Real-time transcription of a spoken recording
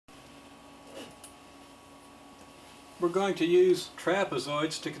we're going to use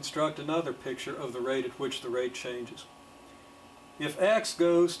trapezoids to construct another picture of the rate at which the rate changes. If x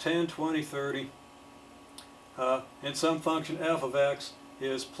goes 10, 20, 30, and some function f of x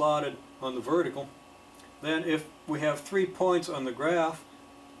is plotted on the vertical, then if we have 3 points on the graph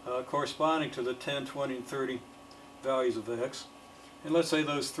corresponding to the 10, 20, and 30 values of x, and let's say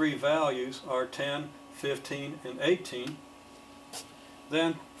those 3 values are 10, 15, and 18,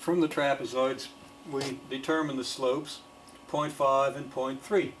 then from the trapezoids we determine the slopes 0.5 and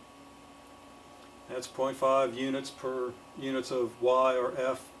 0.3. That's 0.5 units per units of y or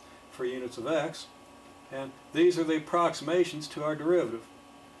f for units of x, and these are the approximations to our derivative.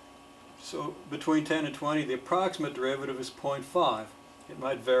 So between 10 and 20 the approximate derivative is 0.5. It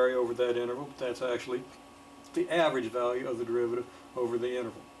might vary over that interval, but that's actually the average value of the derivative over the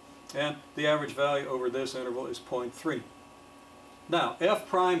interval. And the average value over this interval is 0.3. Now, f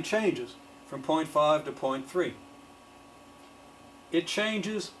prime changes from 0.5 to 0.3. It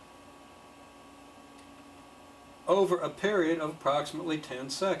changes over a period of approximately 10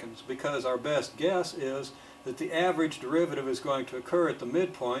 seconds because our best guess is that the average derivative is going to occur at the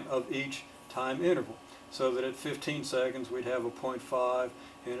midpoint of each time interval. So that at 15 seconds we'd have a 0.5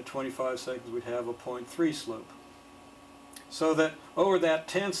 and at 25 seconds we'd have a 0.3 slope. So that over that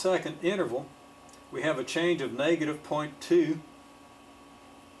 10-second interval we have a change of negative 0.2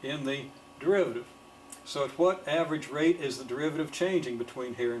 in the derivative. So at what average rate is the derivative changing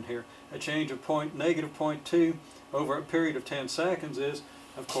between here and here? A change of negative 0.2 over a period of 10 seconds is,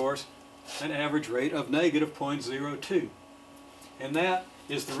 of course, an average rate of negative 0.02. And that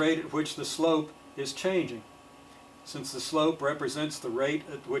is the rate at which the slope is changing. Since the slope represents the rate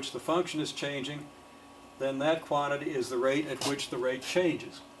at which the function is changing, then that quantity is the rate at which the rate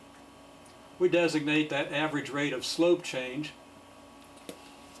changes. We designate that average rate of slope change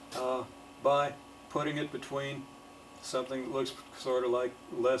by putting it between something that looks sort of like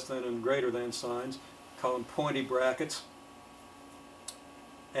less than and greater than signs, call them pointy brackets.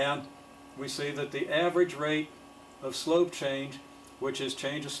 And we see that the average rate of slope change, which is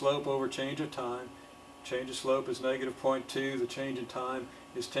change of slope over change of time, change of slope is negative 0.2, the change in time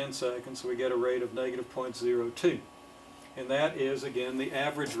is 10 seconds, so we get a rate of negative 0.02. And that is, again, the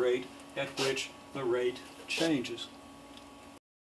average rate at which the rate changes.